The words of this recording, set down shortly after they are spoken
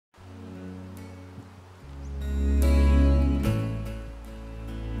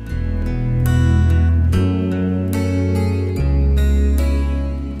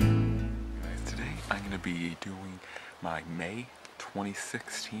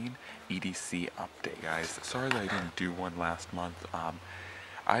2018 EDC update. Guys, sorry that I didn't do one last month.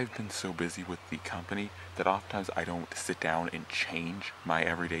 I've been so busy with the company that oftentimes I don't sit down and change my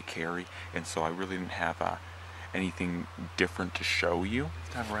everyday carry, and so I really didn't have anything different to show you.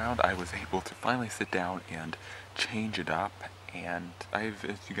 This time around I was able to finally sit down and change it up, and as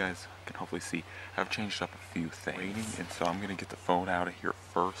you guys can hopefully see, I've changed up a few things. And so I'm going to get the phone out of here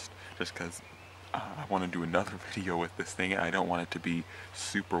first, just because I want to do another video with this thing, and I don't want it to be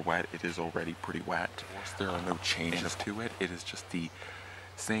super wet. It is already pretty wet. Of course, there are no changes to it. It is just the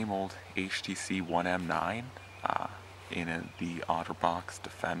same old HTC One M9 in the OtterBox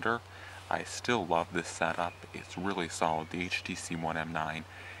Defender. I still love this setup. It's really solid. The HTC One M9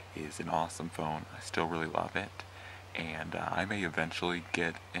 is an awesome phone. I still really love it. And I may eventually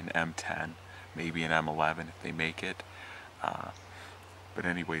get an M10, maybe an M11 if they make it. But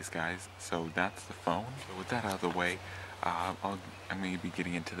anyways, guys, so that's the phone. So with that out of the way, I'm going to be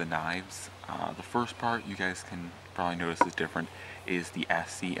getting into the knives. The first part, you guys can probably notice is different, is the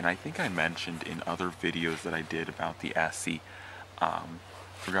SE. And I think I mentioned in other videos that I did about the SE.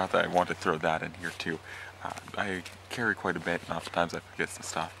 Forgot that I wanted to throw that in here too. I carry quite a bit, and oftentimes I forget some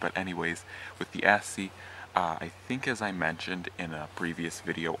stuff. But anyways, with the SE, I think as I mentioned in a previous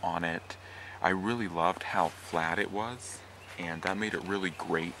video on it, I really loved how flat it was. And that made it really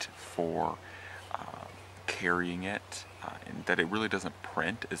great for carrying it, and that it really doesn't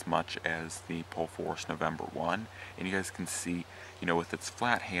print as much as the Polforce November 1. And you guys can see, you know, with its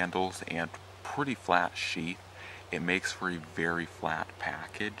flat handles and pretty flat sheath, it makes for a very flat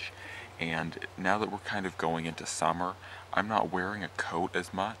package. And now that we're kind of going into summer, I'm not wearing a coat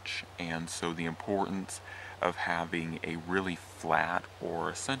as much, and so the importance of having a really flat, or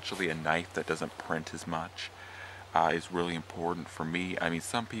essentially a knife that doesn't print as much, is really important for me. I mean,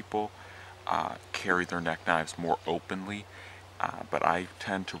 some people carry their neck knives more openly, but I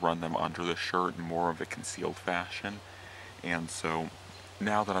tend to run them under the shirt in more of a concealed fashion. And so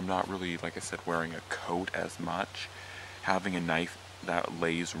now that I'm not really, like I said, wearing a coat as much, having a knife that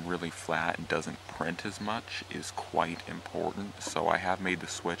lays really flat and doesn't print as much is quite important. So I have made the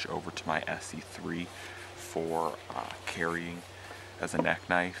switch over to my SE3 for carrying as a neck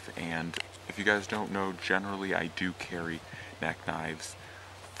knife. And if you guys don't know, generally I do carry neck knives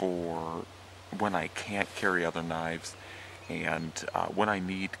for when I can't carry other knives, and when I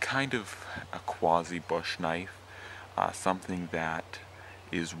need kind of a quasi-bush knife, something that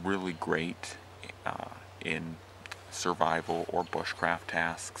is really great in survival or bushcraft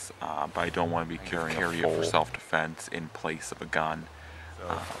tasks, but I don't want to be carrying it for self-defense in place of a gun.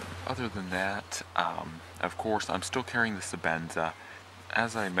 Other than that, of course, I'm still carrying the Sebenza.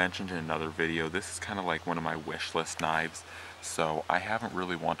 As I mentioned in another video, this is kind of like one of my wish list knives, so I haven't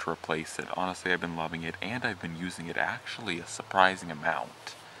really want to replace it. Honestly, I've been loving it, and I've been using it actually a surprising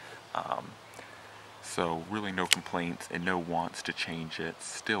amount. So really no complaints and no wants to change it.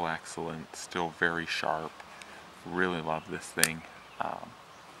 Still excellent, still very sharp. Really love this thing.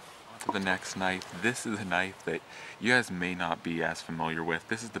 For the next knife, this is a knife that you guys may not be as familiar with.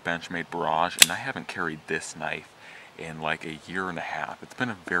 This is the Benchmade Barrage, and I haven't carried this knife in like a year and a half. It's been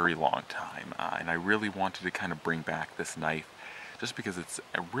a very long time, and I really wanted to kind of bring back this knife just because it's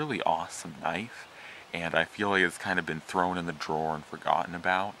a really awesome knife, and I feel like it's kind of been thrown in the drawer and forgotten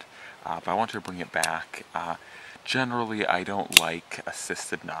about, but I wanted to bring it back. Generally, I don't like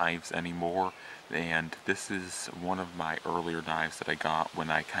assisted knives anymore, and this is one of my earlier knives that I got when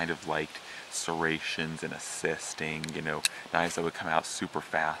I kind of liked serrations and assisting, you know, knives that would come out super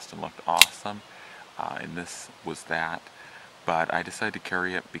fast and looked awesome. And this was that, but I decided to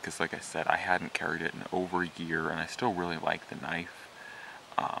carry it because, like I said, I hadn't carried it in over a year, and I still really like the knife.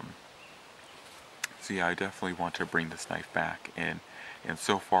 So yeah, I definitely want to bring this knife back, and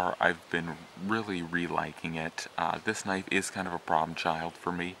so far I've been really re-liking it. This knife is kind of a problem child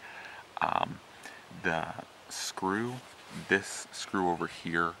for me. The screw, this screw over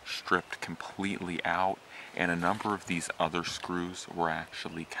here, stripped completely out, and a number of these other screws were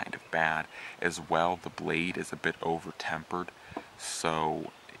actually kind of bad as well. The blade is a bit over-tempered,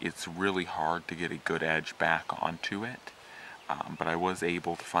 so it's really hard to get a good edge back onto it. But I was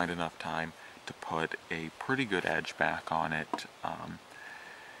able to find enough time to put a pretty good edge back on it.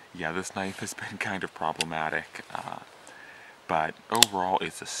 Yeah, this knife has been kind of problematic, but overall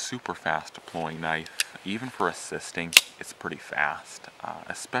it's a super fast deploying knife. Even for assisting, it's pretty fast,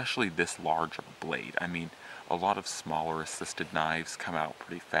 especially this large of a blade. I mean, a lot of smaller assisted knives come out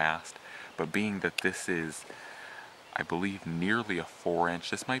pretty fast, but being that this is, I believe, nearly a 4-inch,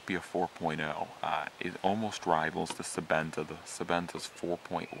 this might be a 4.0, it almost rivals the Sebenza. The Sebenza's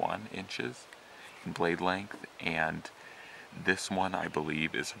 4.1 inches in blade length, and This one, I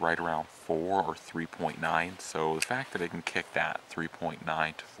believe, is right around 4 or 3.9, so the fact that it can kick that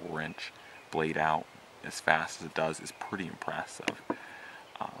 3.9 to 4 inch blade out as fast as it does is pretty impressive.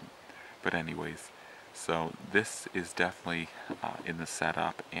 But anyways, so this is definitely in the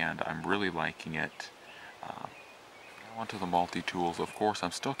setup, and I'm really liking it. Onto the multi-tools. Of course,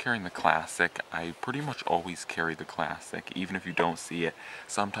 I'm still carrying the Classic. I pretty much always carry the Classic, even if you don't see it.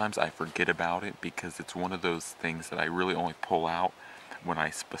 Sometimes I forget about it because it's one of those things that I really only pull out when I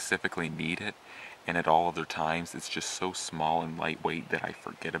specifically need it, and at all other times it's just so small and lightweight that I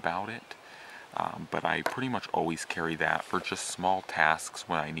forget about it. But I pretty much always carry that for just small tasks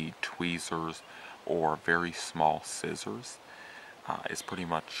when I need tweezers or very small scissors. Is pretty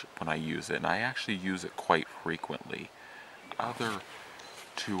much when I use it, and I actually use it quite frequently. Other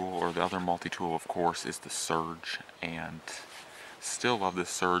tool, or the other multi-tool, of course, is the Surge, and still love this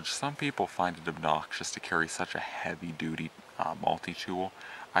Surge. Some people find it obnoxious to carry such a heavy-duty multi-tool.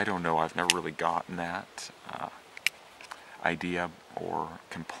 I don't know, I've never really gotten that idea or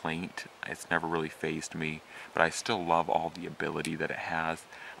complaint. It's never really fazed me, but I still love all the ability that it has.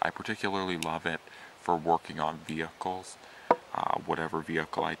 I particularly love it for working on vehicles, whatever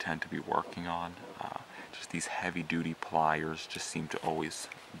vehicle I tend to be working on. Just these heavy-duty pliers just seem to always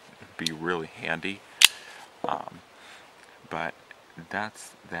be really handy. But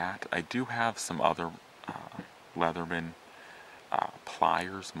that's that. I do have some other Leatherman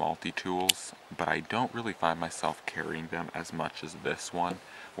pliers, multi-tools, but I don't really find myself carrying them as much as this one.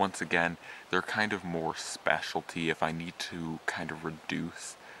 Once again, they're kind of more specialty if I need to kind of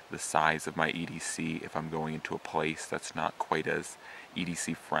reduce the size of my EDC if I'm going into a place that's not quite as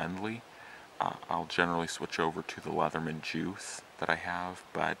EDC friendly. I'll generally switch over to the Leatherman Juice that I have,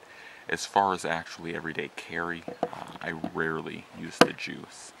 but as far as actually everyday carry, I rarely use the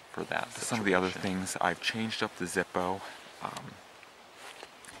Juice for that situation. Some of the other things, I've changed up the Zippo.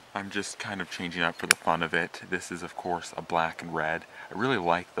 I'm just kind of changing up for the fun of it. This is, of course, a black and red. I really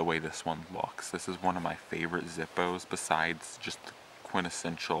like the way this one looks. This is one of my favorite Zippos, besides just the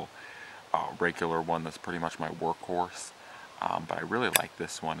quintessential regular one that's pretty much my workhorse. But I really like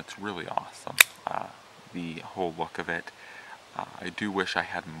this one. It's really awesome. The whole look of it. I do wish I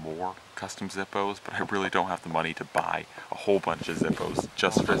had more custom Zippos, but I really don't have the money to buy a whole bunch of Zippos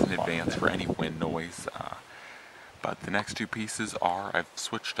just as an advance for any wind noise. But the next two pieces are, I've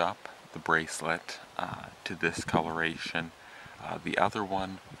switched up the bracelet to this coloration. The other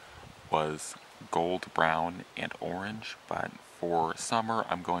one was gold, brown, and orange, but for summer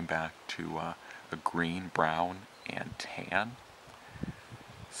I'm going back to a green, brown, and tan.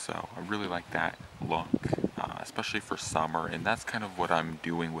 So I really like that look, especially for summer, and that's kind of what I'm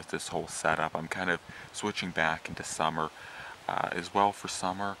doing with this whole setup. I'm kind of switching back into summer as well. For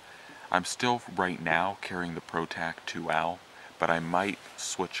summer, I'm still right now carrying the ProTac 2L, but I might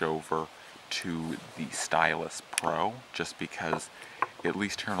switch over to the Stylus Pro just because, at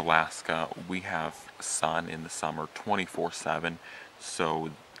least here in Alaska, we have sun in the summer 24/7,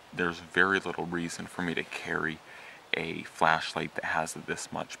 so there's very little reason for me to carry a flashlight that has this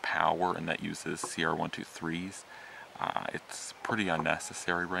much power and that uses CR123s. It's pretty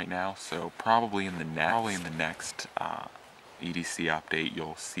unnecessary right now, so probably in the next EDC update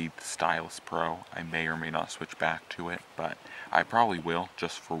you'll see the Stylus Pro. I may or may not switch back to it, but I probably will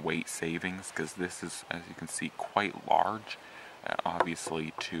just for weight savings, because this is, as you can see, quite large,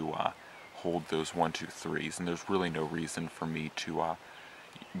 obviously, to hold those 123s, and there's really no reason for me to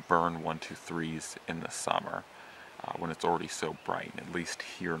burn 123s in the summer when it's already so bright, at least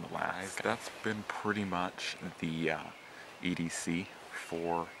here in Alaska. That's been pretty much the EDC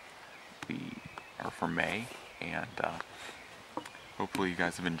for May, and hopefully you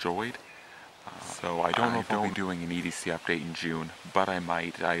guys have enjoyed. So I don't know if I'll be doing an EDC update in June, but I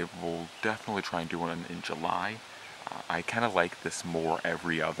might. I will definitely try and do one in July. I kind of like this more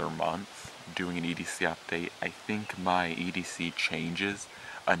every other month, doing an EDC update. I think my EDC changes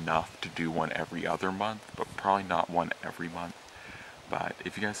enough to do one every other month, but probably not one every month. But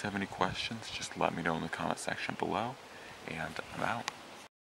if you guys have any questions, just let me know in the comment section below, and I'm out.